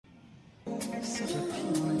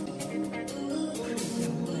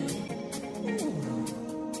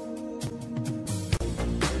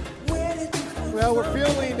Well, we're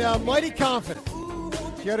feeling mighty confident,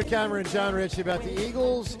 Joe Cameron and John Ritchie, about the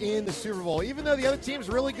Eagles in the Super Bowl. Even though the other team's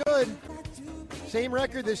really good, same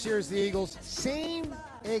record this year as the Eagles, same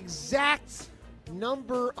exact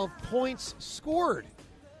number of points scored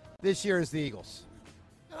this year as the Eagles.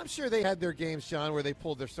 And I'm sure they had their games, John, where they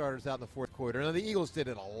pulled their starters out in the fourth quarter. Now, the Eagles did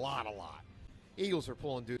it a lot. Eagles are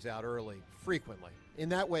pulling dudes out early, frequently. In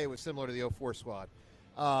that way, it was similar to the 04 squad.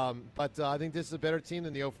 But I think this is a better team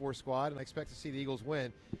than the 04 squad, and I expect to see the Eagles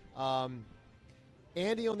win.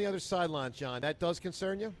 Andy on the other sideline, John, that does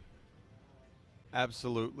concern you?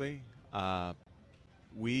 Absolutely. I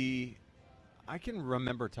can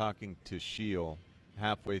remember talking to Sheil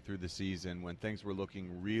halfway through the season when things were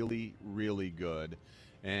looking really, really good,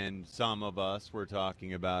 and some of us were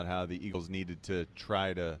talking about how the Eagles needed to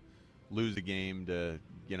try to lose a game to,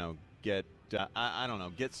 get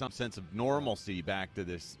get some sense of normalcy back to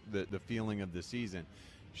this, the feeling of the season.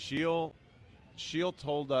 Sheil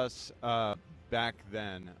told us back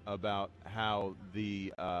then about how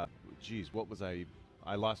the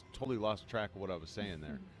totally lost track of what I was saying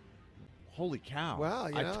there. Holy cow. Well,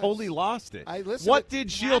 I totally lost it. What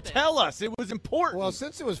did Sheil tell us? It was important. Well,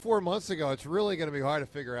 since it was 4 months ago, it's really going to be hard to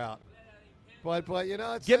figure out. But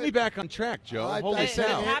it's get me back on track, Joe. Holy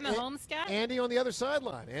cow. Pat Mahomes guy? Andy on the other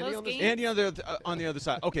sideline. Andy on the other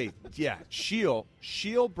side. Okay, yeah. Sheil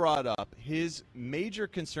brought up his major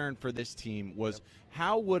concern for this team was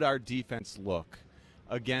how would our defense look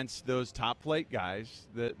against those top flight guys,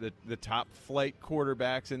 the top flight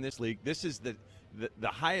quarterbacks in this league. This is the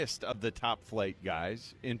highest of the top flight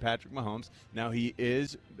guys in Patrick Mahomes. Now he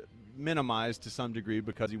is minimized to some degree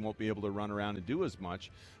because he won't be able to run around and do as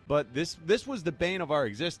much. But this was the bane of our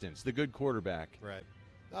existence, the good quarterback. Right.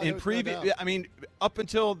 Up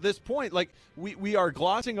until this point, we are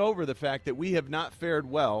glossing over the fact that we have not fared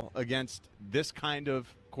well against this kind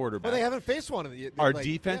of quarterback. Well, they haven't faced one of the. Our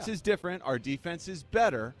defense is different. Our defense is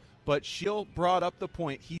better. But Sheil brought up the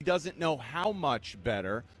point he doesn't know how much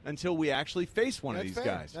better until we actually face one of these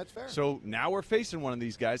guys. That's fair. So now we're facing one of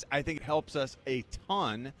these guys. I think it helps us a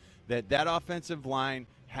ton that offensive line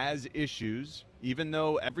has issues, even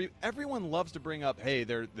though everyone loves to bring up, hey,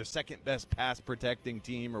 they're the second best pass protecting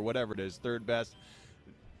team or whatever it is, third best.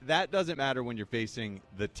 That doesn't matter when you're facing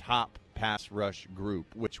the top pass rush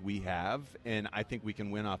group, which we have, and I think we can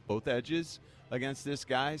win off both edges against this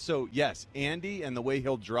guy. So, yes, Andy and the way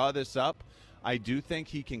he'll draw this up, I do think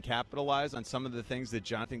he can capitalize on some of the things that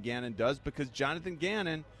Jonathan Gannon does because Jonathan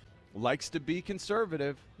Gannon likes to be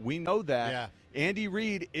conservative. We know that. Yeah. Andy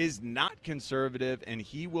Reid is not conservative, and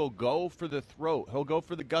he will go for the throat. He'll go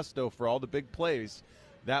for the gusto for all the big plays.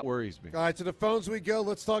 That worries me. All right, to the phones we go.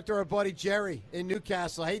 Let's talk to our buddy Jerry in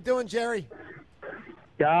Newcastle. How you doing, Jerry?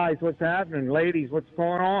 Guys, what's happening? Ladies, what's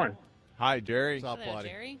going on? Hi, Jerry. What's up, Hello, buddy?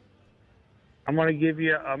 Jerry. I'm gonna give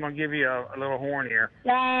you a little horn here.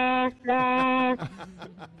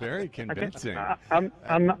 Very convincing. I'm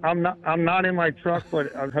not in my truck,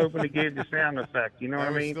 but I was hoping to give the sound effect. You know what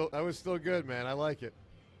I mean? That was still good, man. I like it.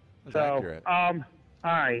 That's accurate. All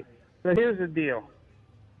right. So here's the deal.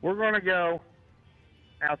 We're gonna go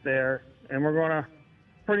out there and we're gonna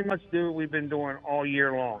pretty much do what we've been doing all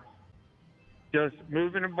year long. Just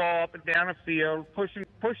moving the ball up and down the field, pushing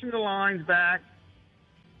the lines back,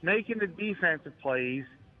 making the defensive plays,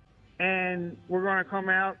 and we're going to come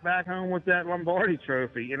out back home with that Lombardi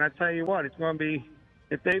trophy. And I tell you what, it's going to be,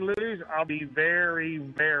 if they lose, I'll be very,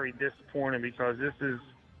 very disappointed because this is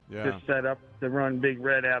just set up to run Big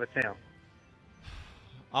Red out of town.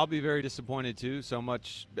 I'll be very disappointed, too, so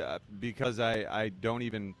much because I don't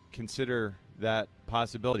even consider that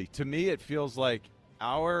possibility. To me, it feels like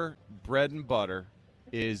our bread and butter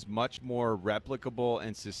is much more replicable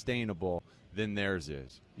and sustainable than theirs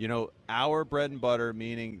is. Our bread and butter,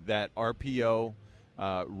 meaning that RPO,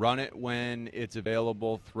 run it when it's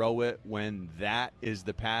available, throw it when that is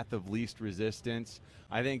the path of least resistance.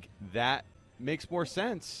 I think that makes more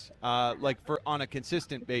sense, on a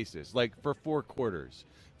consistent basis, like for 4 quarters,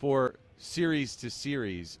 for series to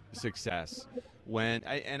series success.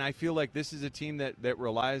 I feel like this is a team that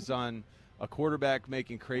relies on a quarterback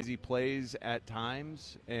making crazy plays at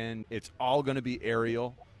times, and it's all going to be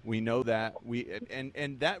aerial. We know that.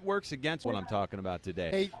 And that works against what I'm talking about today.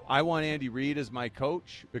 Hey. I want Andy Reid as my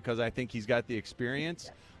coach because I think he's got the experience.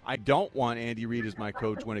 I don't want Andy Reid as my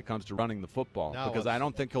coach when it comes to running the football because I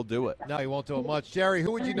don't think he'll do it. No, he won't do it much. Jerry,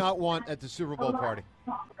 who would you not want at the Super Bowl party?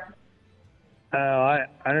 I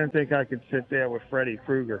don't think I could sit there with Freddy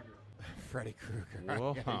Krueger. Freddy Krueger.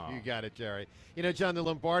 Whoa. You got it, Jerry. You know, John, the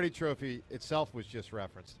Lombardi Trophy itself was just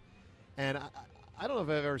referenced. And I don't know if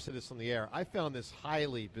I've ever said this on the air. I found this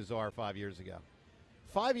highly bizarre 5 years ago.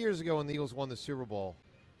 5 years ago when the Eagles won the Super Bowl,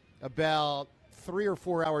 about 3 or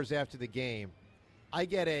 4 hours after the game, I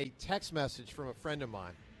get a text message from a friend of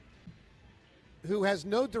mine who has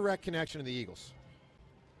no direct connection to the Eagles.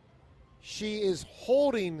 She is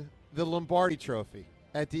holding the Lombardi Trophy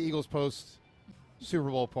at the Eagles post-Super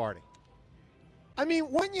Bowl party. I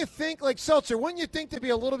mean, wouldn't you think, like Seltzer, wouldn't you think to be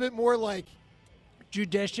a little bit more like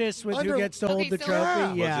judicious with who gets to hold the trophy?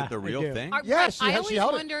 Yeah. Yeah, Was it the real thing? Yes, I she always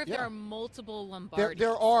held it. wonder if Yeah. there are multiple Lombardis.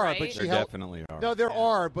 There are, right? but she There held. definitely are. No, there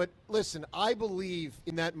are, but listen, I believe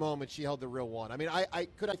in that moment she held the real one. I mean, I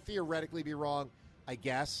theoretically be wrong, I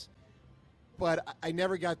guess, but I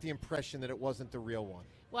never got the impression that it wasn't the real one.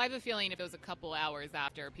 Well, I have a feeling if it was a couple hours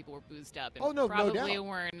after people were boozed up and Oh, no probably doubt.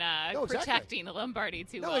 weren't No, exactly. protecting the Lombardi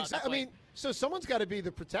too No, well. exactly. I mean, so someone's got to be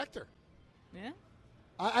the protector. yeah.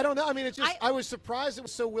 I don't know. I mean, it's just I was surprised it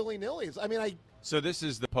was so willy-nilly. I mean, So this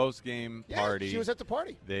is the post-game yeah, party. she was at the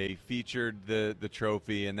party. They featured the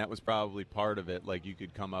trophy, and that was probably part of it. Like, you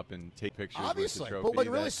could come up and take pictures Obviously, with the trophy. but what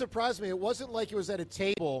really That- surprised me, it wasn't like it was at a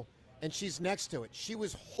table and she's next to it. She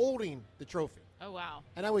was holding the trophy, Oh, wow.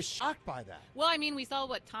 and I was shocked by that. Well, I mean, we saw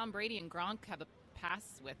what Tom Brady and Gronk have a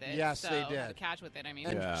pass with it. Yes, so they did. Have a catch with it. I mean,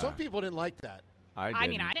 And Yeah. some people didn't like that. I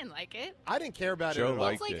didn't like it. I didn't care about Joe it at all. Well,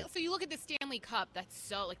 it's liked like it. so you look at the Stanley Cup. That's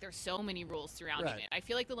so like there's so many rules surrounding Right. it. I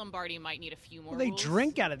feel like the Lombardi might need a few more. Well, they rules.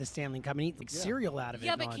 drink out of the Stanley Cup and eat like Yeah. cereal out of it.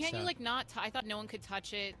 Yeah, and but all that can't you stuff. like not? I thought no one could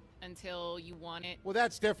touch it until you won it. Well,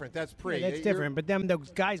 that's different. That's pre. Yeah, that's You're- different. But then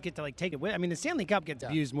those guys get to like take it with. I mean, the Stanley Cup gets Yeah.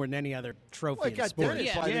 abused more than any other trophy Well, it in got sports. dented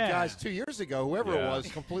Yeah. by the Yeah. guys 2 years ago, whoever it Yeah.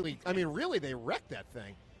 was, completely. I mean, really, they wrecked that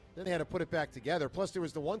thing. Then they had to put it back together. Plus, there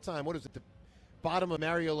was the one time, what was it, the bottom of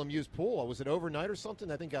Mario Lemieux's pool? Was it overnight or something?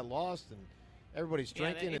 I think got lost, and everybody's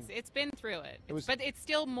Yeah, drinking. it's been through it. It was- But it's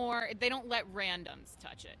still more. They don't let randoms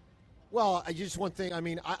touch it. Well, I just one thing. I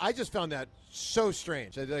mean, I just found that so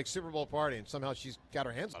strange. Like Super Bowl party, and somehow she's got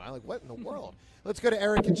her hands on it. I'm like, what in the world? Let's go to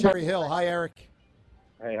Eric in Cherry Hill. Hi, Eric.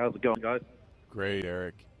 Hey, how's it going, guys? Great,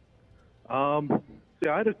 Eric.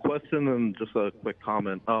 Yeah, I had a question and just a quick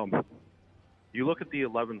comment. You look at the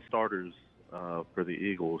 11 starters for the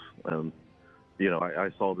Eagles, and I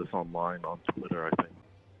saw this online on Twitter. I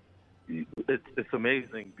think it's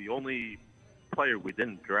amazing. The only player we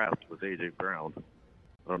didn't draft was AJ Brown.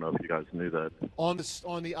 I don't know if you guys knew that. On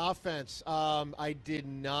the offense, I did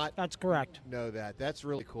not That's correct. know that. That's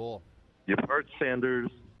really cool. You've heard Sanders,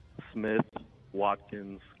 Smith,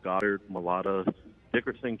 Watkins, Goddard, Mulata,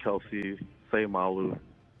 Dickerson, Kelsey, Sayamalu,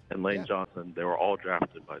 and Lane Yeah. Johnson. They were all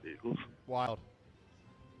drafted by the Eagles. Wild.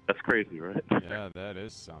 That's crazy, right? Yeah, that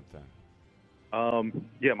is something.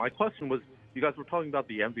 Yeah, my question was, you guys were talking about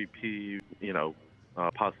the MVP,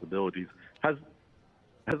 possibilities. Has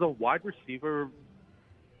a wide receiver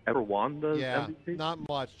ever won the Yeah, MVP? not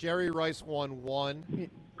much. Jerry Rice won one,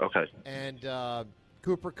 Okay. and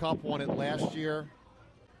Cooper Kupp won it last year.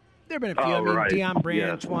 There have been a few. Oh, I mean, right. Deion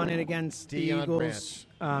Branch Yeah. won it against the Deion Eagles.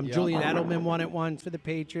 Branch. Yep. Julian Edelman won it once for the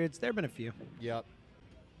Patriots. There have been a few. Yep.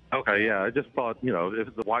 Okay, yeah. I just thought,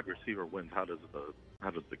 if the wide receiver wins, how does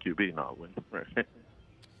the QB not win? Right.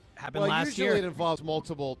 Happened Well, last usually year. it involves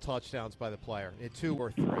multiple touchdowns by the player, 2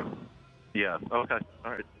 or 3. Yeah. Okay.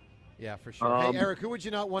 All right. Yeah, for sure. Hey, Eric, who would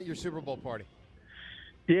you not want at your Super Bowl party?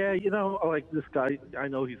 Yeah, like this guy, I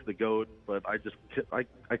know he's the GOAT, but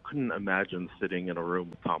I couldn't imagine sitting in a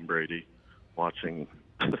room with Tom Brady watching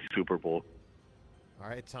the Super Bowl. All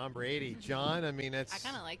right, Tom Brady. John, I mean, I it's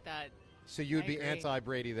kind of like that. so you'd I be agree.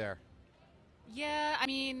 anti-Brady there. Yeah, I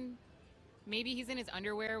mean, maybe he's in his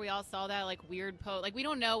underwear. We all saw that weird post. We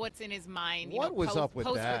don't know what's in his mind. What was up with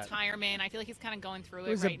that? Post-retirement. I feel like he's kind of going through It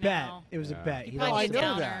was right a bet. now. It was a Yeah. bet. He He probably No, I get know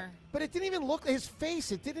downer. that, but it didn't even look his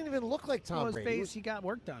face. It didn't even look like Tom well, his Brady. face, he got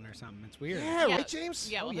work done or something. It's weird. Yeah, right,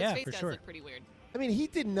 James. Yeah, well, Oh, his yeah, face for does sure. look pretty weird. I mean, he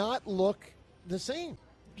did not look the same.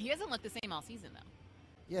 He doesn't look the same all season, though.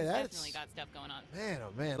 Yeah, He's that's definitely got stuff going on. man.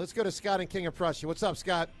 Oh man, let's go to Scott and King of Prussia. What's up,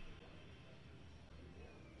 Scott?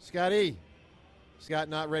 Scotty. Scott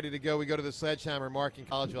not ready to go. We go to the Sledgehammer, Mark in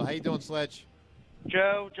Collegeville. How you doing, Sledge?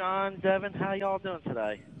 Joe, John, Devin, how y'all doing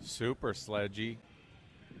today? Super sledgy.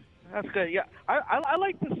 That's good. Yeah, I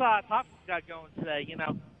like this topic we got going today.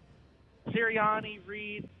 Sirianni,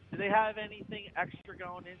 Reed, do they have anything extra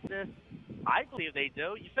going into this? I believe they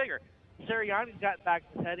do. You figure Sirianni's gotten back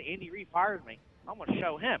in his head. Andy Reid fired me. I'm going to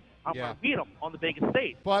show him. I'm Yeah. going to beat him on the biggest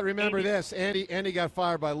stage. But remember Andy- this: Andy got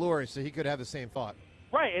fired by Lurie, so he could have the same thought.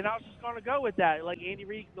 Right, and I was just going to go with that. Like Andy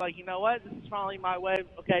Reid, you know what? This is finally my way.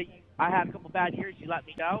 Okay, I had a couple bad years. You let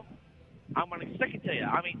me go. I'm going to stick it to you.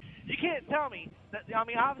 I mean, you can't tell me that. I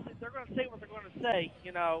mean, obviously they're going to say what they're going to say,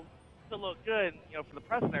 to look good, for the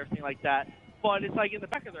press and everything like that. But it's like in the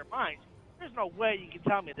back of their minds, there's no way you can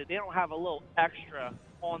tell me that they don't have a little extra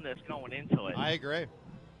on this going into it. I agree.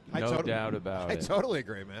 No doubt about I it. totally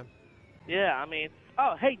agree, man. Yeah, I mean,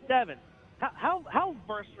 oh, hey, Devin, how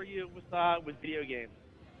versed are you with video games?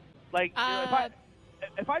 Like,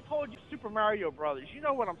 if I told you Super Mario Brothers, you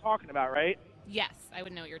know what I'm talking about, right? Yes, I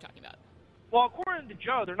would know what you're talking about. Well, according to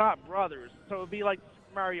Joe, they're not brothers, so it would be like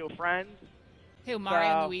Super Mario friends. Who,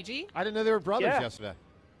 Mario and Luigi? I didn't know they were brothers yesterday.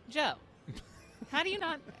 Joe, how do you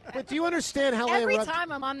not? But do you understand how Every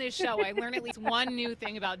time I'm on this show, I learn at least one new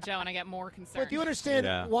thing about Joe, and I get more concerned. But do you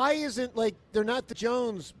understand why isn't, they're not the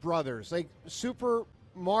Jones brothers? Like, Super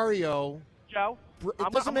Mario. Joe?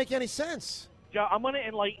 It doesn't make any sense. Joe, I'm going to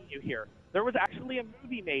enlighten you here. There was actually a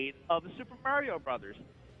movie made of the Super Mario Brothers,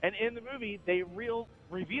 and in the movie, they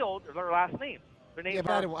revealed their last names. Their names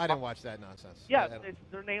but I didn't watch that nonsense. Yeah,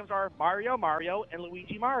 their names are Mario, and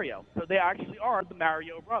Luigi Mario. So they actually are the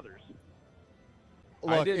Mario Brothers.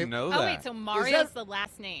 Look, I didn't know that. Oh, wait, so Mario's the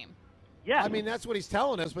last name. Yeah. I mean, that's what he's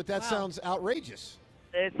telling us, but that sounds outrageous.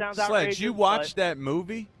 It sounds Sledge, outrageous. you watched that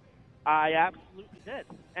movie? I absolutely did.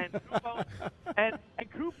 And Koopa, and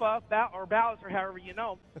Koopa, or Bowser, however you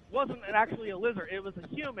know, wasn't actually a lizard. It was a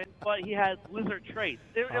human, but he has lizard traits.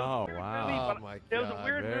 It was a weird movie, it was a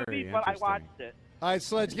weird movie, but I watched it. All right,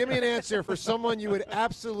 Sledge, give me an answer for someone you would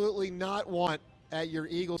absolutely not want at your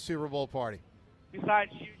Eagles Super Bowl party.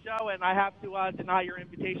 Besides you, Joe, and I have to deny your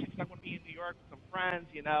invitation because I'm going to be in New York with some friends.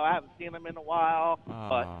 I haven't seen them in a while.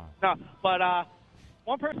 But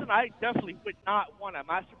one person I definitely would not want at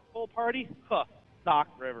my Super Bowl party, Doc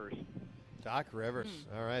Rivers. Doc Rivers.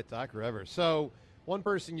 All right, Doc Rivers. So one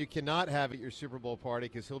person you cannot have at your Super Bowl party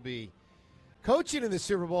because he'll be coaching in the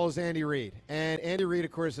Super Bowl is Andy Reid. And Andy Reid,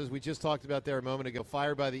 of course, as we just talked about there a moment ago,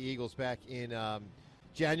 fired by the Eagles back in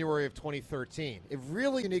January of 2013. A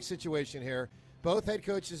really unique situation here. Both head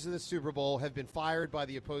coaches of the Super Bowl have been fired by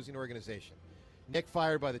the opposing organization. Nick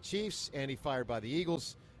fired by the Chiefs, Andy fired by the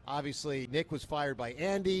Eagles. Obviously, Nick was fired by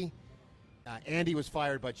Andy. Andy was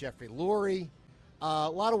fired by Jeffrey Lurie. A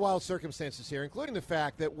lot of wild circumstances here, including the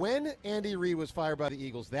fact that when Andy Reid was fired by the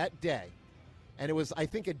Eagles that day, and it was, I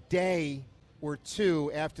think, a day or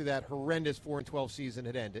two after that horrendous 4-12 season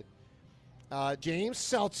had ended, James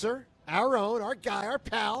Seltzer, our guy, our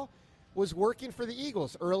pal, was working for the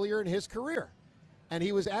Eagles earlier in his career. And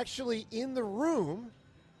he was actually in the room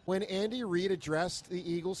when Andy Reid addressed the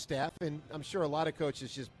Eagles staff, and I'm sure a lot of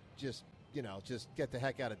coaches just get the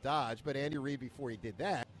heck out of Dodge. But Andy Reid, before he did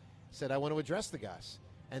that, said, I want to address the guys.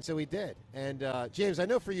 And so he did. And, James, I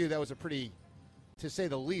know for you that was a pretty, to say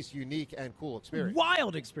the least, unique and cool experience.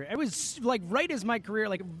 Wild experience. It was right as my career,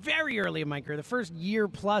 very early in my career, the first year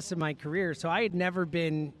plus of my career. So I had never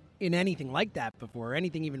been in anything like that before,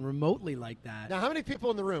 anything even remotely like that. Now, how many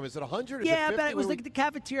people in the room? Is it 100? Yeah, is it 50? but it was like the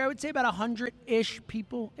cafeteria. I would say about 100-ish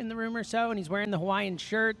people in the room or so, and he's wearing the Hawaiian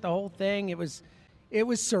shirt, the whole thing. It was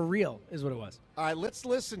surreal, is what it was. All right, let's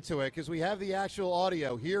listen to it because we have the actual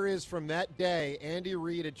audio. Here is from that day, Andy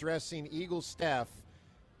Reid addressing Eagles staff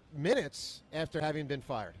minutes after having been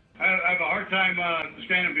fired. I have a hard time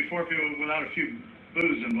standing before people without a few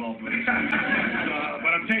booze involved with it.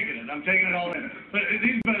 But I'm taking it. I'm taking it all in. But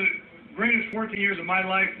these have been the greatest 14 years of my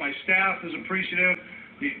life. My staff is appreciative.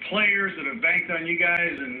 The players that have banked on you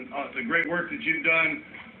guys and the great work that you've done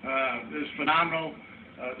is phenomenal.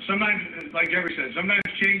 Sometimes, like Jeffrey said, sometimes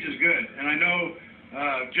change is good. And I know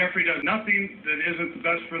Jeffrey does nothing that isn't the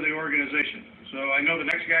best for the organization. So I know the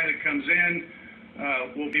next guy that comes in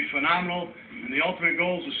will be phenomenal. And the ultimate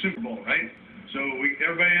goal is the Super Bowl, right? So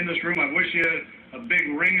everybody in this room, I wish you a big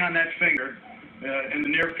ring on that finger in the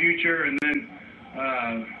near future. And then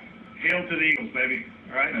hail to the Eagles, baby.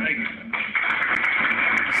 All right? Thank you.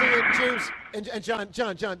 See, James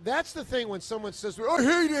and John, that's the thing when someone says, I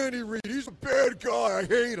hate Andy Reid. He's a bad guy. I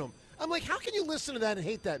hate him. I'm like, how can you listen to that and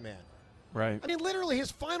hate that man? Right. I mean, literally,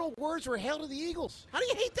 his final words were hail to the Eagles. How do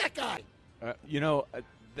you hate that guy?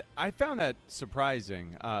 I found that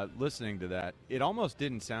surprising, listening to that. It almost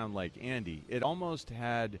didn't sound like Andy. It almost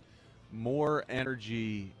had more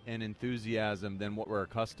energy and enthusiasm than what we're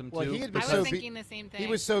accustomed Well, to. he had been I so was thinking the same thing. He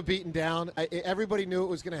was so beaten down. Everybody knew it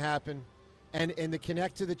was going to happen. And the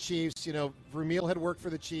connect to the Chiefs, Vermeil had worked for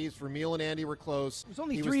the Chiefs. Vermeil and Andy were close. It was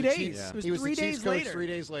only He 3 the days. Chiefs- Yeah. It was he was 3 the Chiefs days coach later. 3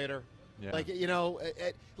 days later.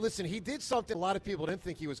 Yeah. Listen, he did something a lot of people didn't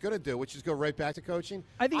think he was going to do, which is go right back to coaching.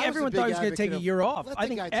 I think everyone thought he was going to take a year off. I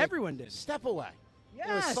think everyone did. Step away.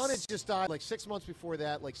 Yes. His son had just died 6 months before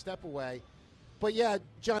that, step away. But, yeah,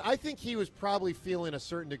 John, I think he was probably feeling a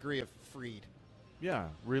certain degree of freed. Yeah,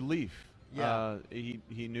 relief. Yeah. He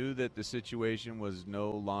knew that the situation was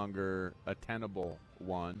no longer a tenable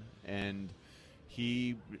one, and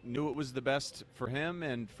he knew it was the best for him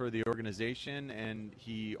and for the organization, and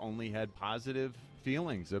he only had positive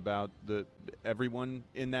feelings about everyone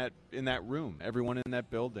in that room, everyone in that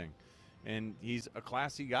building, and he's a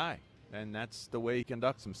classy guy, and that's the way he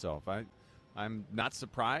conducts himself. I'm not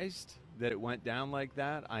surprised that it went down like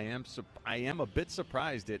that. I am a bit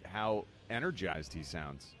surprised at how energized he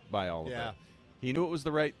sounds by all of it. He knew it was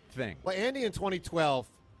the right thing. Well, Andy in 2012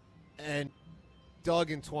 and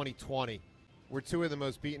Doug in 2020 were two of the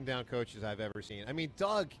most beaten down coaches I've ever seen. I mean,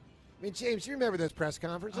 James, you remember those press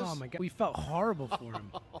conferences? Oh my God, we felt horrible for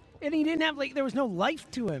him, and he didn't have there was no life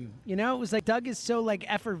to him. You know, it was like Doug is so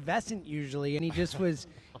effervescent usually, and he just was.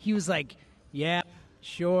 He was like, yeah,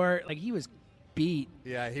 sure, he was beat.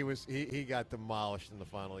 Yeah, he got demolished in the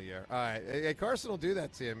final year. All right, hey, Carson will do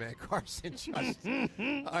that to you, man. Carson just.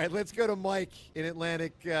 All right, let's go to Mike in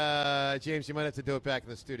Atlantic. James, you might have to do it back in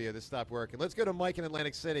the studio. This stopped working. Let's go to Mike in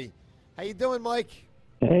Atlantic City. How you doing, Mike?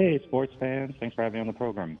 Hey, sports fans. Thanks for having me on the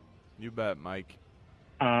program. You bet, Mike.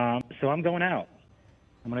 So I'm going out.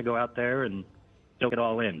 I'm going to go out there and soak it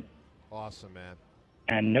all in. Awesome, man.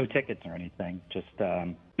 And no tickets or anything. Just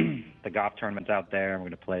the golf tournament's out there. I'm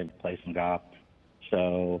going to play some golf.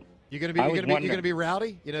 So you're going to be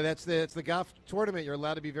rowdy. You know, it's the golf tournament. You're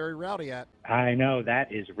allowed to be very rowdy at. I know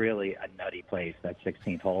that is really a nutty place. That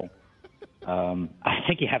 16th hole. I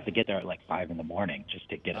think you have to get there at 5 in the morning just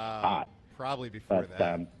to get a spot. Probably before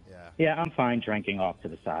that. Yeah, I'm fine drinking off to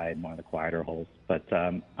the side, one of the quieter holes. But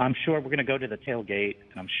I'm sure we're going to go to the tailgate,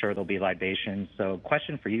 and I'm sure there'll be libations. So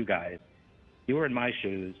question for you guys. You were in my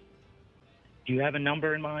shoes. Do you have a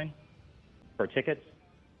number in mind for tickets?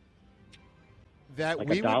 That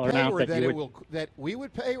we would pay, or that we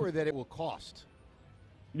would pay, or that it will cost?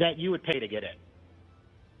 That you would pay to get in.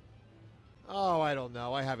 Oh, I don't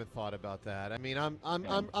know. I haven't thought about that. I mean, I'm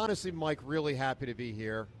honestly, Mike, really happy to be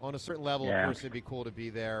here. On a certain level, of course, it'd be cool to be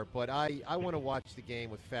there. But I want to watch the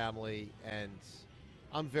game with family, and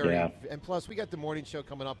I'm very and plus we got the morning show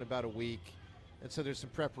coming up in about a week, and so there's some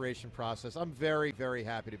preparation process. I'm very, very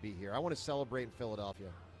happy to be here. I want to celebrate in Philadelphia.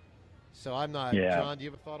 So I'm not. John, do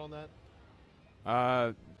you have a thought on that?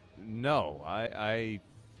 No. I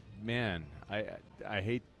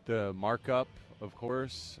hate the markup. Of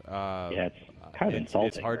course. It's kind of insulting.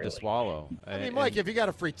 It's hard to swallow. I mean, Mike, if you got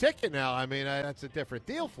a free ticket now, I mean, that's a different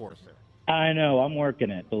deal for us there. I know. I'm working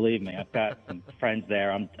it. Believe me. I've got some friends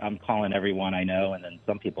there. I'm calling everyone I know, and then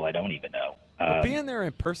some people I don't even know. But being there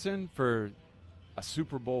in person for a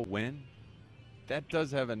Super Bowl win, that does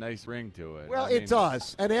have a nice ring to it. Well, it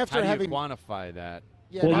does. And after how do you quantify that?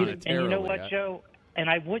 Yeah, and you know what, Joe? And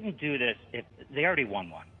I wouldn't do this if they already won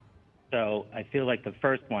one. So I feel like the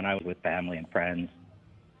first one I was with family and friends.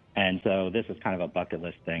 And so this is kind of a bucket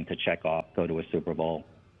list thing to check off, go to a Super Bowl,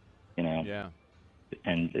 you know. Yeah.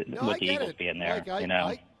 And with the Eagles being there, Mike, you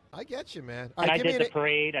know. I get you, man. And I did the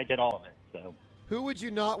parade. I did all of it. So. Who would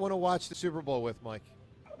you not want to watch the Super Bowl with, Mike?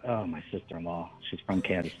 Oh, my sister-in-law. She's from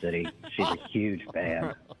Kansas City. She's a huge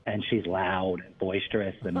fan. And she's loud and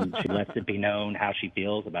boisterous, and she lets it be known how she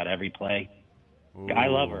feels about every play. Ooh. I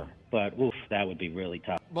love her, but oof, that would be really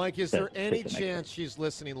tough. Mike, is there any chance she's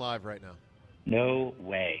listening live right now? No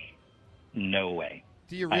way. No way.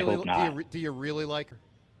 Do you really? I hope not. Do you really like her?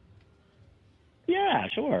 Yeah,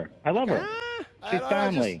 sure. I love her. She's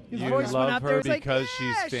family. You love her because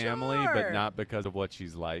she's family, but not because of what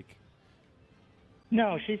she's like.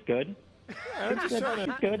 No, she's good. She's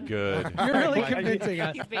good. Good. You're really convincing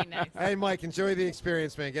us. He's being nice. Hey, Mike, enjoy the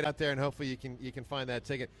experience, man. Get out there, and hopefully you can find that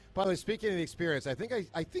ticket. By the way, speaking of the experience, I think I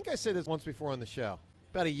said this once before on the show,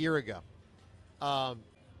 about a year ago. Tell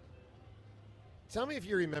me if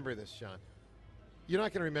you remember this, Sean. You're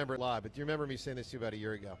not going to remember it live, but do you remember me saying this to you about a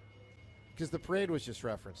year ago? Because the parade was just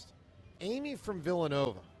referenced. Amy from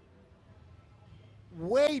Villanova,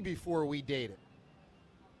 way before we dated,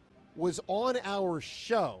 was on our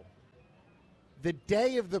show the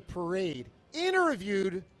day of the parade,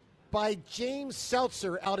 interviewed by James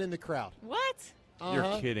Seltzer out in the crowd. What?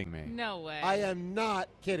 You're kidding me. No way. I am not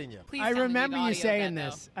kidding you. Please I tell me remember the you audio of saying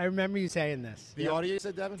that, this. I remember you saying this. The audio, you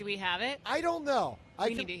said, Devin? Do we have it? I don't know.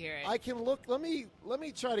 We need to hear it. I can look. Let me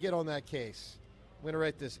try to get on that case. I'm going to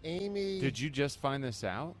write this. Amy. Did you just find this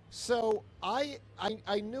out? So I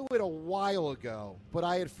knew it a while ago, but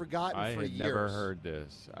I had forgotten for years. I had never heard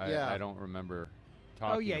this. I don't remember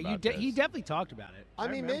talking about this. He definitely talked about it. I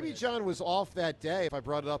mean, maybe John was off that day if I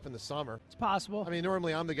brought it up in the summer. It's possible. I mean,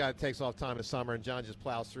 normally I'm the guy that takes off time in the summer, and John just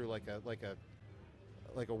plows through like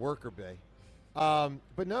a worker bee.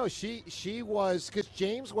 But no, she was, because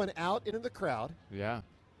James went out into the crowd. Yeah.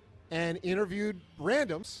 and interviewed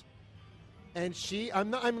randoms. And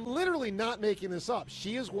I'm literally not making this up.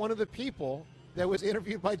 She is one of the people that was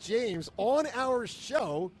interviewed by James on our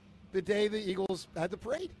show the day the Eagles had the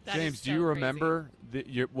parade. James, do you remember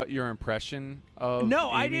what your impression of No,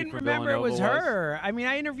 Amy I didn't from remember it was Villanova her. I mean,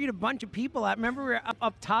 I interviewed a bunch of people. I remember we were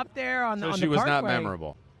up top there on So the she was not Parkway.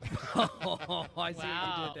 memorable. Oh, I see what you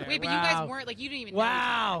Wow. did there. Wait, but Wow. you guys weren't, like, you didn't even know each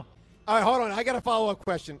Wow. All right, hold on. I got a follow-up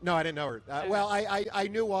question. No, I didn't know her. Well, I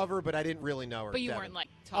knew of her, but I didn't really know her. But you Devin. weren't, like,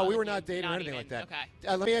 Oh, we were talking, not dating or not anything even. like that.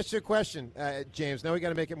 Okay. Let me ask you a question, James. Now we got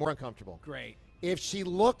to make it more uncomfortable. Great. If she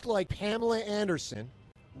looked like Pamela Anderson,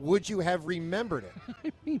 would you have remembered it?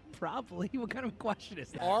 I mean, probably. What kind of question is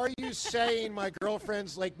that? Are you saying my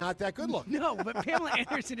girlfriend's like not that good looking? No, but Pamela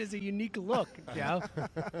Anderson is a unique look, Joe.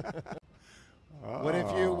 What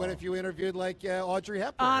if you interviewed like Audrey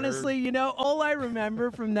Hepburn? Honestly, you know, all I remember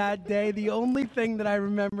from that day, the only thing that I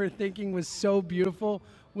remember thinking was so beautiful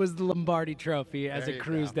was the Lombardi Trophy as There it you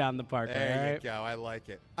cruised go. down the parkway. There all you right? go. I like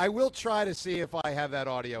it. I will try to see if I have that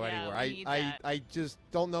audio Yeah, anywhere. we need I that. just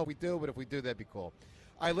don't know if we do, but if we do, that'd be cool.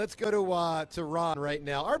 All right, let's go to Ron right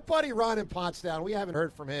now. Our buddy Ron in Pottstown. We haven't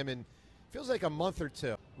heard from him in feels like a month or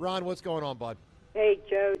two. Ron, what's going on, bud? Hey,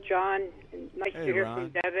 Joe, John. Nice Hey, to hear Ron.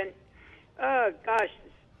 from Devin. Oh, gosh,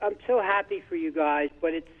 I'm so happy for you guys,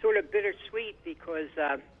 but it's sort of bittersweet because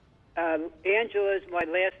Angela's my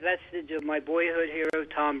last vestige of my boyhood hero,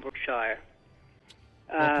 Tom Brookshire.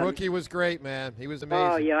 Well, Brookie was great, man. He was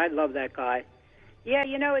amazing. Oh, yeah, I love that guy. Yeah,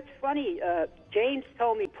 you know, it's funny. James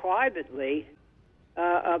told me privately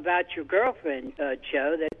about your girlfriend,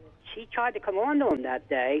 Joe, that she tried to come on to him that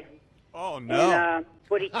day. Oh, no. And,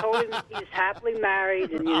 but he told him he was happily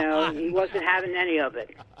married and, you know, he wasn't having any of it.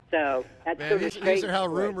 So that's Man, sort of these are how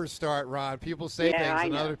straightforward. rumors start, Ron. People say Yeah, things I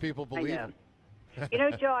and know. other people I believe know. them. You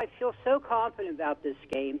know, Joe, I feel so confident about this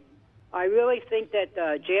game. I really think that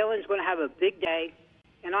Jalen's going to have a big day,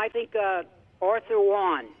 and I think Arthur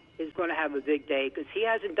Wan is going to have a big day because he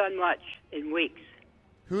hasn't done much in weeks.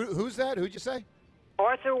 Who's that? Who'd you say?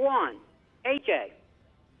 Arthur Wan, AJ.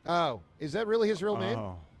 Oh, is that really his real name?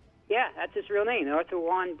 Oh. Yeah, that's his real name, Arthur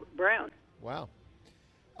Wan Brown. Wow.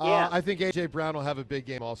 Yeah. I think A.J. Brown will have a big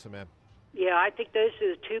game also, man. Yeah, I think those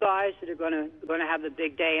are the two guys that are going to have a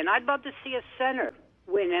big day, and I'd love to see a center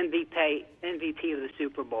win MVP of the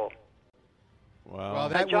Super Bowl. Wow. Well,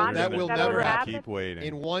 that John, will that never ever happen. Keep waiting.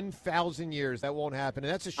 In 1,000 years, that won't happen,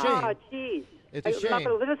 and that's a shame. Oh, jeez. It's a I'm not shame. going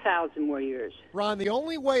to live 1,000 more years. Ron, the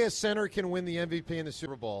only way a center can win the MVP in the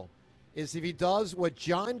Super Bowl is if he does what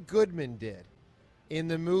John Goodman did in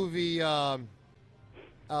the movie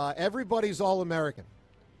Everybody's All-American,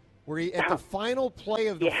 where he, at the final play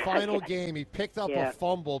of the Yeah, final yeah. game, he picked up Yeah. a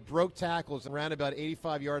fumble, broke tackles, and ran about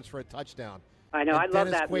 85 yards for a touchdown. I know, And I love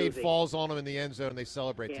Dennis that Quaid movie. falls on him in the end zone, and they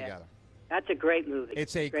celebrate Yeah. together. That's a great movie.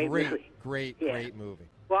 It's a great great, movie. great, Yeah. great movie.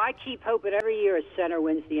 Well, I keep hoping every year a center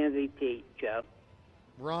wins the MVP, Joe.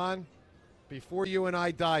 Ron, before you and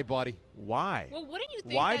I die, buddy. Why? Well, wouldn't you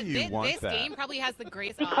think Why that do you want this that? game probably has the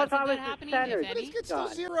greatest Because odds I of was that the happening, center. if But any? it's still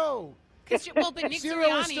God. zero. Well, but Nick Zero is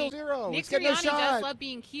Sirianni, still zero. Nick It's getting a Sirianni shot. does love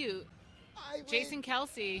being cute. Jason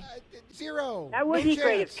Kelsey, Zero. That would No be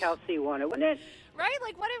great if chance. Kelsey won it, wouldn't it? right?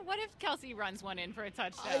 Like, what if Kelsey runs one in for a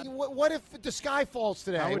touchdown? What if the sky falls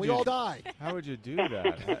today How and would we you- all die? How would you do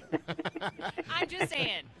that? I'm just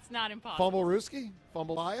saying, it's not impossible. Fumble Ruski?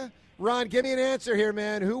 Fumble-aya? Ron, give me an answer here,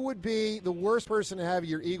 man. Who would be the worst person to have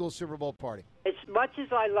your Eagles Super Bowl party? As much as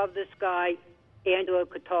I love this guy, Angelo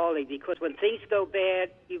Catali, because when things go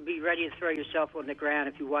bad, you'd be ready to throw yourself on the ground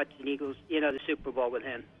if you watch the Eagles, the Super Bowl with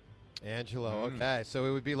him. Angelo, okay. So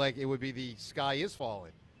it would be the sky is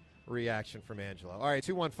falling reaction from Angelo. All right,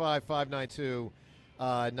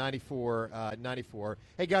 215-592-9494.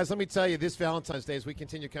 Hey, guys, let me tell you, this Valentine's Day, as we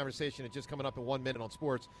continue conversation, it's just coming up in 1 minute on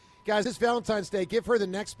sports. Guys, this Valentine's Day, give her the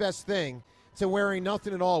next best thing to wearing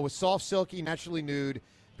nothing at all with soft, silky, naturally nude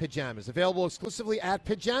pajamas. Available exclusively at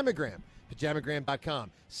Pajamagram,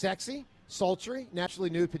 pajamagram.com. Sexy, sultry, naturally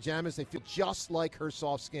nude pajamas. They feel just like her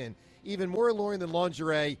soft skin. Even more alluring than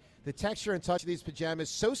lingerie, the texture and touch of these pajamas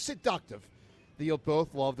so seductive that you'll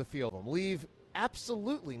both love the feel of them. Leave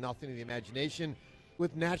absolutely nothing to the imagination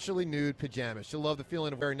with naturally nude pajamas. You'll love the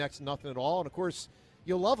feeling of wearing next to nothing at all, and of course,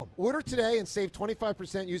 you'll love them. Order today and save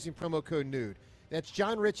 25% using promo code NUDE. That's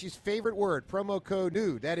John Ritchie's favorite word, promo code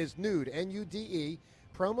NUDE. That is NUDE, N-U-D-E.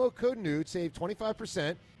 Promo code NUDE. Save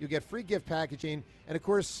 25%. You'll get free gift packaging. And, of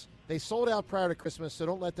course, they sold out prior to Christmas, so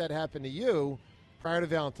don't let that happen to you prior to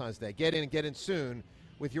Valentine's Day. Get in soon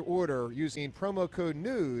with your order using promo code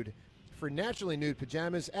NUDE for naturally nude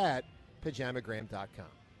pajamas at pajamagram.com.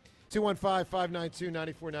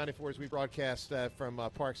 215-592-9494 as we broadcast from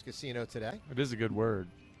Parks Casino today. It is a good word.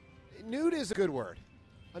 nude is a good word.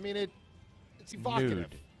 I mean, it's evocative.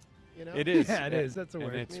 Nude. You know? It is. Yeah, it is. That's a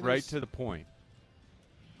word. And it's I mean, right there's- to the point.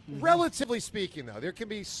 Relatively speaking, though, there can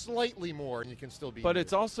be slightly more, and you can still be. But nude.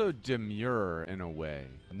 it's also demure in a way.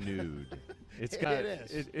 Nude. It's got.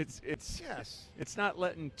 It is. It's. Yes. It's not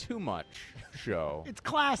letting too much show. It's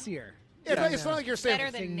classier. Yeah, it's not like you're saying.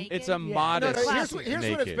 Better than naked. It's a Yeah. modest. Here's what it's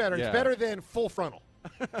naked. better. Yeah. It's better than full frontal.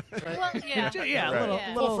 Well, yeah. Yeah, a Right. little,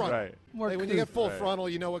 Yeah. Full little frontal. Right. more. Hey, when you get full Right. frontal,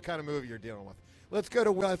 you know what kind of movie you're dealing with. Let's go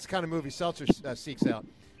to that's the kind of movie Seltzer seeks out.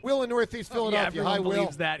 Will in Northeast Yeah, Philadelphia. everyone Hi, Will.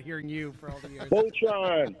 believes that hearing you for all the years.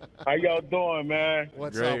 Voltron, how y'all doing, man?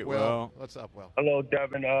 What's Great, up, Will? Will. What's up, Will? Hello,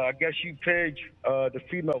 Devin. I guess you picked the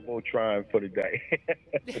female Voltron for the day.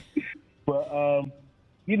 But I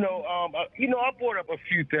brought up a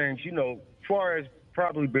few things. As far as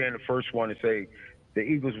probably being the first one to say the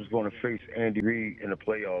Eagles was going to face Andy Reid in the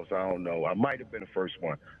playoffs. I don't know. I might have been the first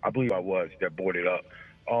one. I believe I was that brought it up.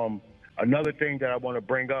 Another thing that I want to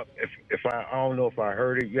bring up, if I don't know if I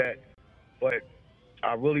heard it yet, but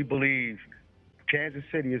I really believe Kansas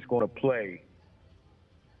City is going to play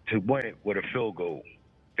to win it with a field goal.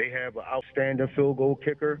 They have an outstanding field goal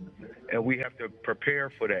kicker, and we have to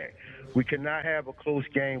prepare for that. We cannot have a close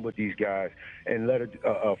game with these guys and let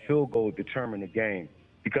a field goal determine the game.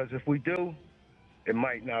 Because if we do, it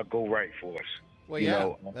might not go right for us. Well, You yeah,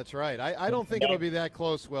 know, that's right. I don't think it'll be that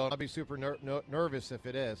close, Will. I'll be super nervous if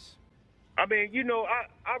it is. I mean,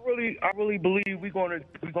 I really believe we're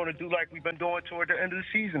gonna do like we've been doing toward the end of the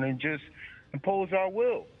season and just impose our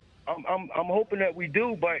will. I'm hoping that we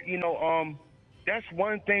do, but that's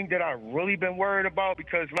one thing that I've really been worried about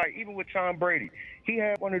because, like, even with Tom Brady, he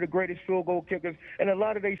had one of the greatest field goal kickers, and a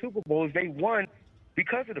lot of their Super Bowls they won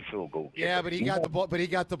because of the field goal kicker. Yeah, but he got the ball. But he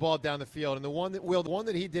got the ball down the field, and the one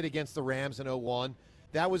that he did against the Rams in 2001,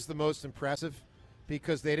 that was the most impressive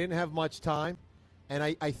because they didn't have much time, and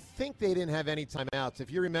I think they didn't have any timeouts. If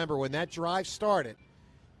you remember when that drive started,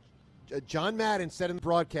 John Madden said in the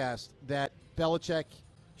broadcast that Belichick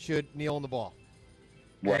should kneel on the ball.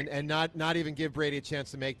 Right. And not even give Brady a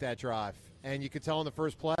chance to make that drive. And you could tell in the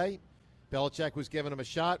first play, Belichick was giving him a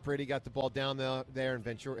shot. Brady got the ball down there, and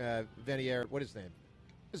Vinatieri, what is his name?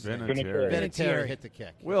 Vinatieri hit the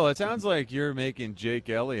kick. Will, it sounds like you're making Jake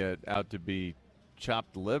Elliott out to be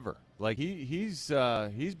chopped liver. Like he's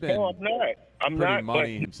been No, I'm not. I'm pretty not.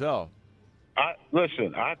 money but himself.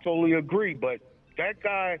 Listen, I totally agree. But that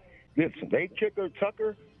guy, listen, they kicker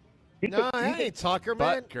Tucker. No, that ain't Tucker,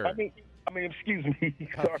 man. Butker. I mean, excuse me.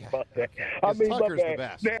 Sorry Okay, about that. okay. I 'Cause mean, Tucker's my the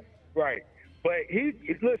bad. best. Right. But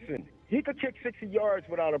listen, he could kick 60 yards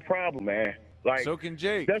without a problem, man. Like So can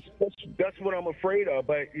Jake. That's what I'm afraid of.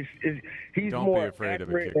 But he's Don't be more afraid of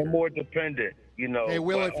a accurate kicker. and more dependent. Hey,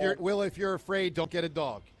 Will, But, if you're afraid, don't get a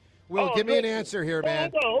dog. Will, give me an answer here,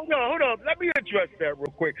 man. Hold on. Let me address that real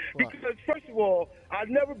quick. What? Because first of all, I've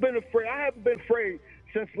never been afraid. I haven't been afraid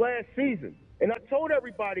since last season. And I told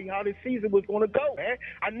everybody how this season was going to go, man.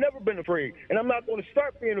 I've never been afraid. And I'm not going to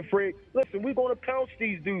start being afraid. Listen, we're going to pounce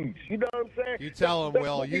these dudes. You know what I'm saying? You tell him, That's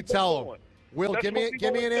Will. what You we tell him. doing. Will, That's give what me we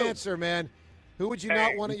an gonna do. answer, man. Who would you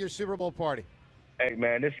not want at your Super Bowl party? Hey,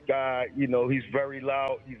 man, this guy, he's very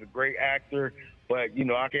loud. He's a great actor. But,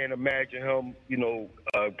 I can't imagine him,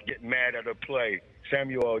 getting mad at a play.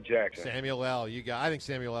 Samuel L. Jackson. Samuel L. I think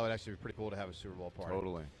Samuel L. would actually be pretty cool to have a Super Bowl party.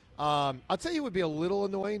 Totally. I'll tell you, it would be a little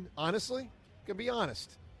annoying, honestly. Gonna be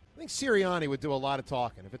honest. I think Sirianni would do a lot of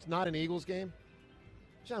talking. If it's not an Eagles game,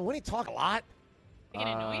 John, wouldn't he talk a lot? Like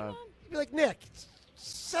an annoying one? He'd be like, Nick,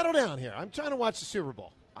 settle down here. I'm trying to watch the Super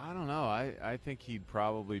Bowl. I don't know. I think he'd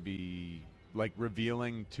probably be like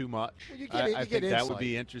revealing too much. Well, you get- you I get think that would insight.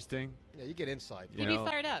 be interesting. Yeah, you get insight. You He'd be know?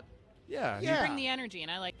 fired up. Yeah. He'd bring the energy,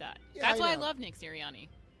 and I like that. Yeah, That's I why I know. love Nick Sirianni.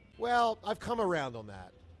 Well, I've come around on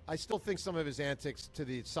that. I still think some of his antics to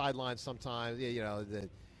the sideline sometimes, to the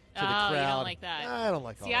crowd. You don't like that. I don't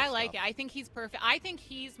like all See, that I like stuff. it. I think he's perfect. I think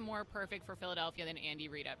he's more perfect for Philadelphia than Andy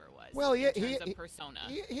Reid ever was. Well, in terms of persona.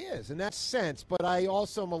 He is in that sense, but I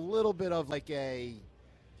also am a little bit of like a,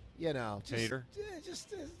 Hater?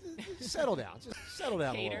 Just settle down. Just settle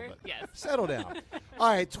down a Hater? little bit. Yes. Settle down. All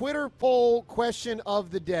right, Twitter poll question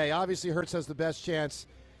of the day. Obviously, Hurts has the best chance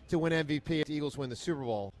to win MVP if the Eagles win the Super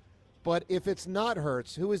Bowl. But if it's not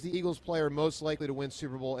Hurts, who is the Eagles player most likely to win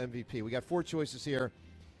Super Bowl MVP? We got 4 choices here.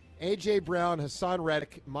 A.J. Brown, Hassan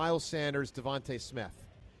Reddick, Miles Sanders, Devontae Smith.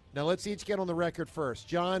 Now, let's each get on the record first.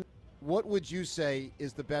 John, what would you say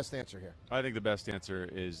is the best answer here? I think the best answer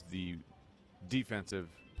is the defensive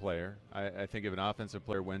player. I think if an offensive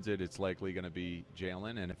player wins it, it's likely going to be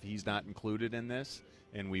Jalen. And if he's not included in this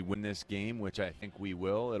and we win this game, which I think we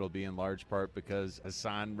will, it'll be in large part because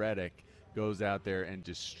Hassan Reddick goes out there and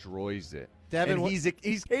destroys it. Devin, and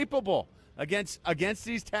he's capable against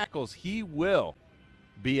these tackles. He will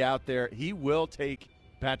be out there. He will take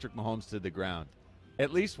Patrick Mahomes to the ground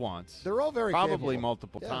at least once. They're all very probably capable.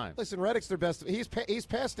 multiple times. Listen, Reddick's their best. He's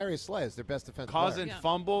past Darius Slay as their best defensive Causing player.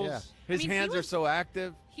 fumbles. Yeah. His hands are so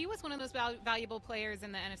active. He was one of those valuable players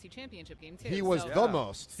in the NFC Championship game, too. He was the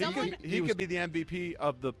most. He could be the MVP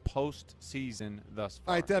of the postseason thus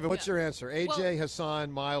far. All right, Devin, what's your answer? AJ,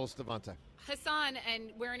 Hassan, Miles, Devontae. Hassan,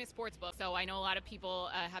 and we're in a sports book, so I know a lot of people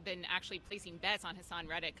have been actually placing bets on Hassan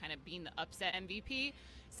Reddick kind of being the upset MVP.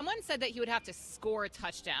 Someone said that he would have to score a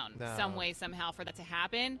touchdown some way, somehow, for that to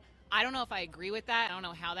happen. I don't know if I agree with that. I don't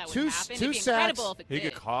know how that would happen. Two It'd be sacks. incredible if it He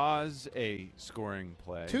did. could cause a scoring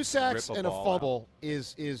play. 2 sacks rip and a ball fumble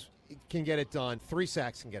is can get it done. 3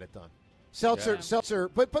 sacks can get it done. Seltzer,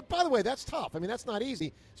 but by the way, that's tough. I mean, that's not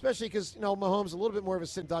easy, especially because Mahomes a little bit more of a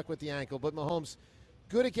sit duck with the ankle, but Mahomes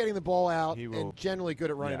good at getting the ball out and generally good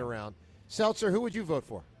at running around. Seltzer, who would you vote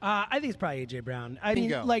for? I think it's probably A.J. Brown.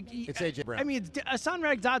 Bingo. It's A.J. Brown. I mean, Hassan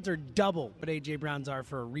Reddick's odds are double what A.J. Brown's are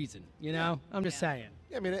for a reason. I'm just saying.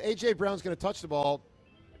 Yeah, I mean, A.J. Brown's going to touch the ball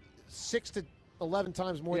 6 to 11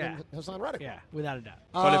 times more than Hassan Reddick. Yeah, without a doubt.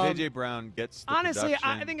 But if A.J. Brown gets the honestly,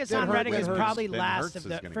 I think Hassan Reddick is probably last of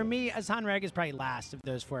the. For me, Hassan Reddick is probably last of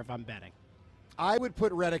those 4 if I'm betting. I would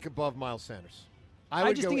put Reddick above Miles Sanders.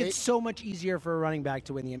 I just think it's so much easier for a running back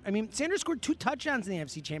to win the. I mean, Sanders scored 2 touchdowns in the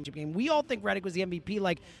NFC Championship game. We all think Reddick was the MVP.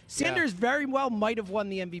 Like Sanders very well might have won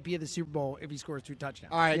the MVP of the Super Bowl if he scores 2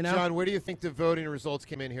 touchdowns. All right, John, where do you think the voting results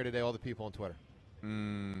came in here today? All the people on Twitter.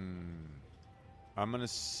 I'm gonna,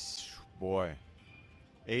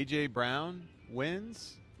 A.J. Brown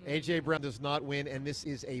wins. A.J. Brown does not win, and this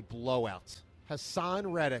is a blowout. Hassan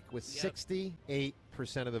Reddick with 68%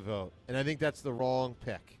 of the vote, and I think that's the wrong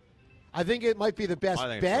pick. I think it might be the best I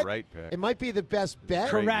think bet. it's the right pick. It might be the best bet.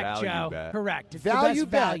 Correct, Joe. Bet. Correct. It's Value the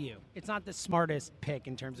best bet. value. It's not the smartest pick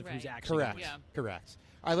in terms of who's actually Correct. gonna win. Correct.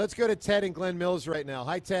 All right, let's go to Ted and Glen Mills right now.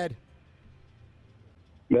 Hi, Ted.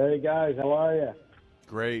 Hey, guys. How are you?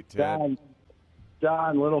 Great, Ted.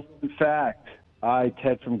 John, little fun fact. I,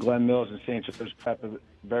 Ted from Glen Mills in St. Joe's Prep, a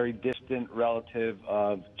very distant relative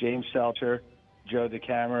of James Seltzer, Joe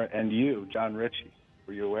DeCamara, and you, John Ritchie.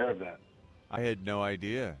 Were you aware of that? I had no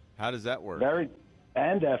idea. How does that work?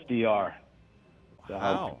 And FDR.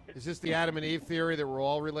 Wow. Is this the Adam and Eve theory that we're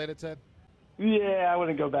all related, Ted? Yeah, I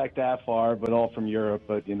wouldn't go back that far, but all from Europe.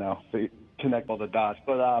 But so connect all the dots.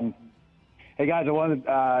 But hey guys, I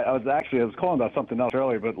was calling about something else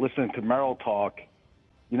earlier, but listening to Merrill talk,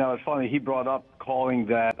 it's funny. He brought up calling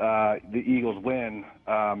that the Eagles win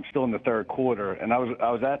still in the third quarter, and I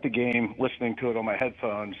was at the game listening to it on my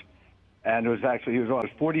headphones. And it was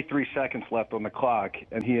 43 seconds left on the clock,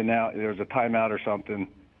 and he announced there was a timeout or something,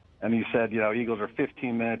 and he said, Eagles are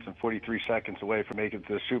 15 minutes and 43 seconds away from making it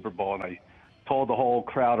to the Super Bowl. And I told the whole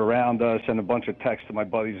crowd around us and a bunch of texts to my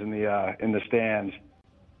buddies in the stands,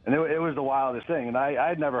 and it was the wildest thing. And I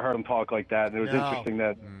had never heard him talk like that, and it was interesting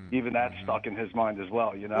that even that stuck in his mind as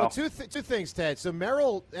well. Well, two things, Ted. So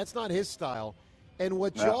Merrill, that's not his style, and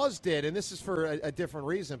what Jaws did, and this is for a different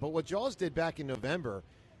reason, but what Jaws did back in November.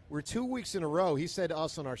 We're 2 weeks in a row. He said to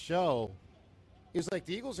us on our show, he was like,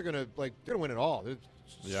 the Eagles are going to win it all. They're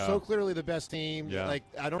so clearly the best team. Yeah. Like,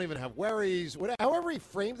 I don't even have worries. However he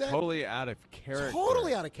framed that. Totally out of character.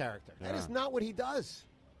 Totally out of character. Yeah. That is not what he does.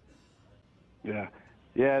 Yeah.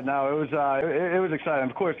 Yeah, no, it was exciting.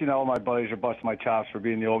 Of course, all my buddies are busting my chops for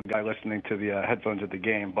being the old guy listening to the headphones at the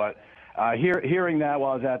game. But hearing that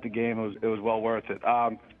while I was at the game, it was well worth it.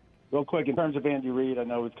 Real quick, in terms of Andy Reid, I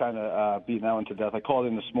know we've kind of beaten that one to death. I called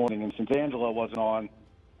in this morning, and since Angela wasn't on, it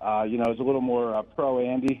was a little more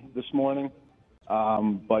pro-Andy this morning.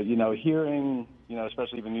 But, hearing,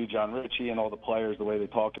 especially even you, John Ritchie, and all the players, the way they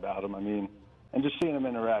talk about him, and just seeing them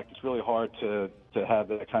interact, it's really hard to have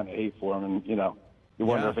that kind of hate for him. And, you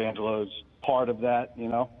wonder if Angela's part of that,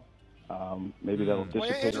 maybe that'll dissipate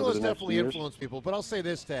over Angela's the next definitely years. influenced people, but I'll say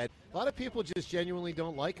this, Ted. A lot of people just genuinely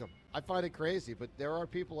don't like him. I find it crazy, but there are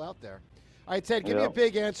people out there. All right, Ted, give me a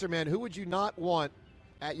big answer, man. Who would you not want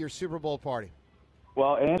at your Super Bowl party?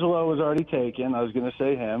 Well, Angelo was already taken. I was going to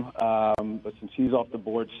say him, but since he's off the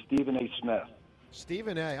board, Stephen A. Smith.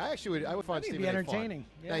 Stephen A. I would find He'd Stephen be A. fun. entertaining.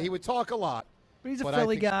 Yeah. Now, he would talk a lot. But he's a but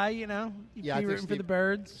Philly I think- guy, You'd Yeah, I be think rooting for the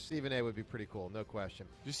Birds. Stephen A. would be pretty cool, no question.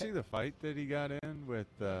 Did you see the fight that he got in with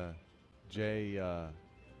Jay?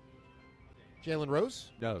 Jalen Rose?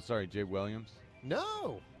 No, sorry, Jay Williams.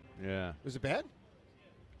 No. Yeah. Was it bad?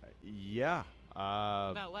 Yeah.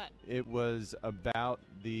 About what? It was about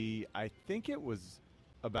I think it was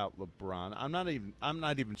about LeBron. I'm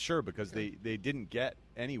not even sure because they didn't get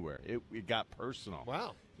anywhere. It got personal.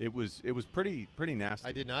 Wow. It was pretty nasty.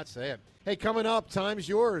 I did not say it. Hey, coming up, time's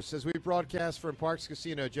yours as we broadcast from Parks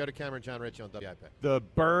Casino. Joe DeCamera, John Rich on WIP. The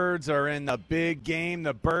Birds are in the big game.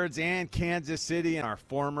 The Birds and Kansas City and our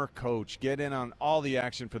former coach. Get in on all the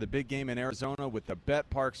action for the big game in Arizona with the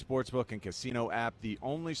Bet Park Sportsbook and Casino app, the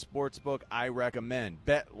only sportsbook I recommend.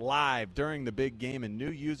 Bet live during the big game, and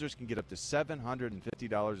new users can get up to $750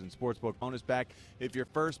 in sportsbook bonus back if your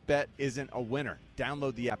first bet isn't a winner.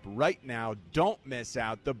 Download the app right now. Don't miss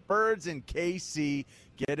out. The Birds and KC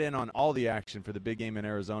get in on all the action for the big game in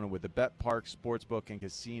Arizona with the Bet Park Sportsbook and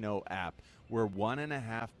Casino app. We're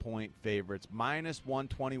 1.5-point favorites, minus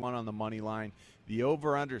 121 on the money line. The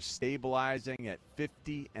over-under stabilizing at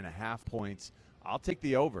 50.5 points. I'll take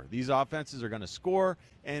the over. These offenses are going to score,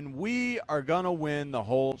 and we are going to win the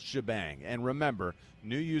whole shebang. And remember,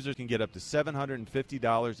 new users can get up to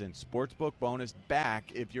 $750 in sportsbook bonus back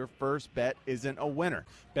if your first bet isn't a winner.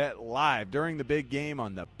 Bet live during the big game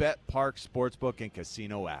on the Bet Park Sportsbook and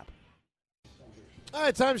Casino app. All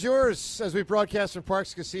right, time's yours as we broadcast from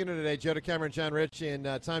Parks Casino today. Joe DeCamera and John Rich,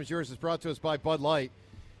 and time's yours is brought to us by Bud Light.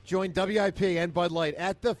 Join WIP and Bud Light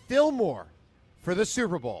at the Fillmore for the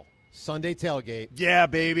Super Bowl Sunday tailgate. Yeah,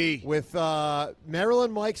 baby. With Merrill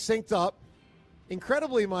and Mike synced up.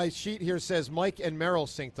 Incredibly, my sheet here says Mike and Merrill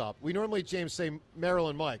synced up. We normally, James, say Merrill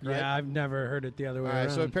and Mike, right? Yeah, I've never heard it the other way All right,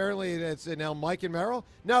 around. so apparently it's now Mike and Merrill?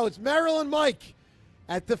 No, it's Merrill and Mike.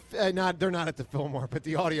 At the they're not at the Fillmore, but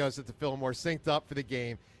the audio is at the Fillmore, synced up for the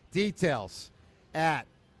game. Details at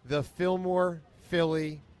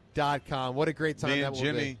thefillmorephilly.com. What a great time Me that and will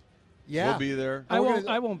Jimmy be. Yeah, will be there. I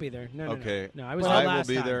won't be there. No. Okay. No, I was I there will last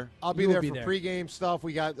be time. there. I'll be You there will for pregame stuff.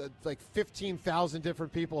 We got like 15,000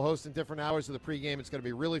 different people hosting different hours of the pregame. It's going to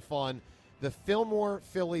be really fun.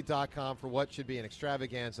 TheFillmorePhilly.com for what should be an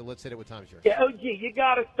extravaganza. Let's hit it with time's yours. Yeah, OG, you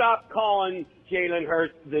got to stop calling Jalen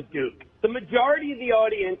Hurts the Duke. The majority of the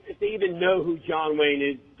audience, if they even know who John Wayne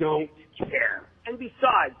is, don't care. And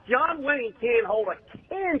besides, John Wayne can't hold a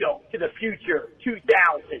candle to the future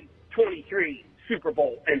 2023 Super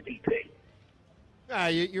Bowl MVP.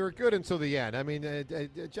 You were good until the end. I mean,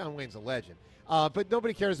 John Wayne's a legend. But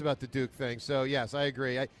nobody cares about the Duke thing. So, yes, I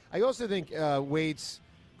agree. I also think Wade's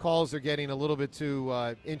calls are getting a little bit too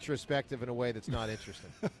introspective in a way that's not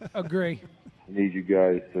interesting. Agree. I need you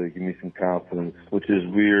guys to give me some confidence, which is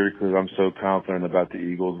weird because I'm so confident about the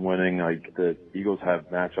Eagles winning. Like, the Eagles have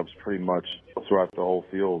matchups pretty much throughout the whole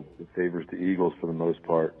field that favors the Eagles for the most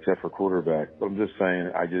part, except for quarterback. But I'm just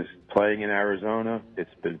saying, playing in Arizona,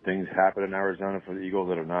 it's been things happen in Arizona for the Eagles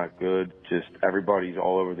that are not good. Just everybody's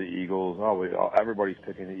all over the Eagles. Everybody's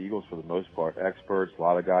picking the Eagles for the most part. Experts, a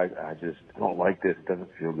lot of guys. I don't like this. It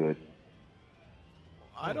doesn't feel good.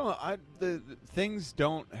 The things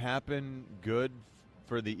don't happen good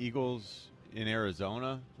for the Eagles in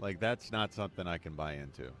Arizona. Like, that's not something I can buy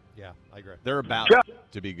into. Yeah, I agree. They're about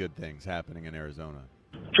to be good things happening in Arizona.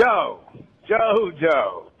 Joe,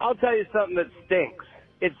 I'll tell you something that stinks.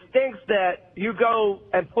 It stinks that you go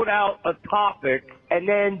and put out a topic, and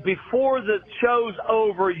then before the show's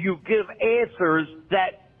over, you give answers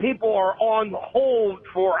that people are on hold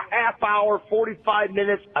for a half hour, 45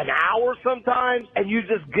 minutes, an hour sometimes, and you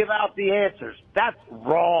just give out the answers. That's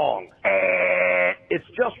wrong. It's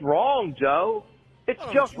just wrong, Joe. It's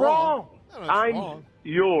just wrong. I'm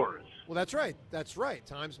yours. Well, that's right. That's right.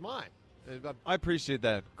 Time's mine. I appreciate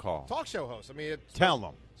that call. Talk show host. I mean, Tell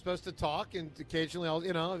them. Supposed to talk, and occasionally I'll,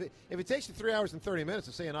 if it takes you 3 hours and 30 minutes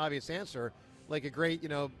to say an obvious answer, like a great,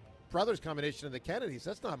 brothers combination of the Kennedys,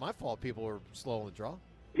 that's not my fault people were slow on the draw.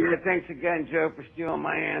 Yeah, thanks again, Joe, for stealing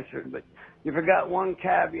my answer. But you forgot one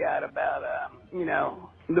caveat about,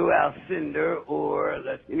 Lou Alcindor or,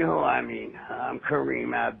 who I mean,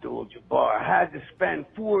 Kareem Abdul-Jabbar. Had to spend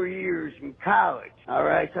 4 years in college, all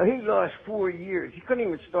right? So he lost 4 years. He couldn't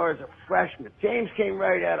even start as a freshman. James came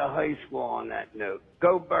right out of high school on that note.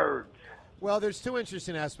 Go Birds. Well, there's two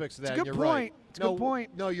interesting aspects of that. It's a good You're point. Right. It's a good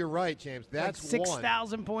point. No, you're right, James. That's like one.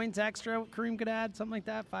 6,000 points extra Kareem could add, something like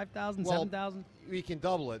that, 5,000, 7,000. We can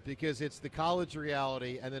double it because it's the college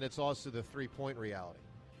reality and then it's also the three-point reality.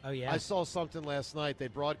 Oh, yeah. I saw something last night. They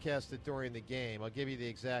broadcast it during the game. I'll give you the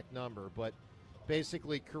exact number. But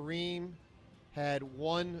basically, Kareem had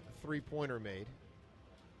one three-pointer made,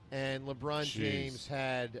 and LeBron James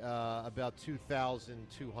had about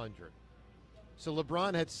 2,200. So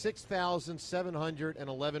LeBron had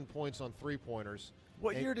 6,711 points on three-pointers.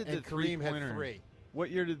 What year did the Kareem three-pointer? had 3? What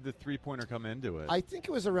year did the three-pointer come into it? I think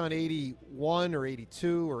it was around 81 or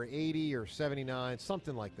 82 or 80 or 79,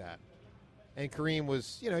 something like that. And Kareem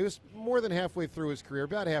was, he was more than halfway through his career,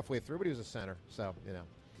 about halfway through, but he was a center. So,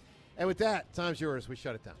 And with that, time's yours. We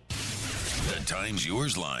shut it down. The Times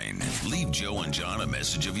Yours line. Leave Joe and John a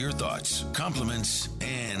message of your thoughts, compliments,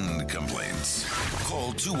 and complaints.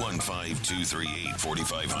 Call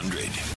 215-238-4500.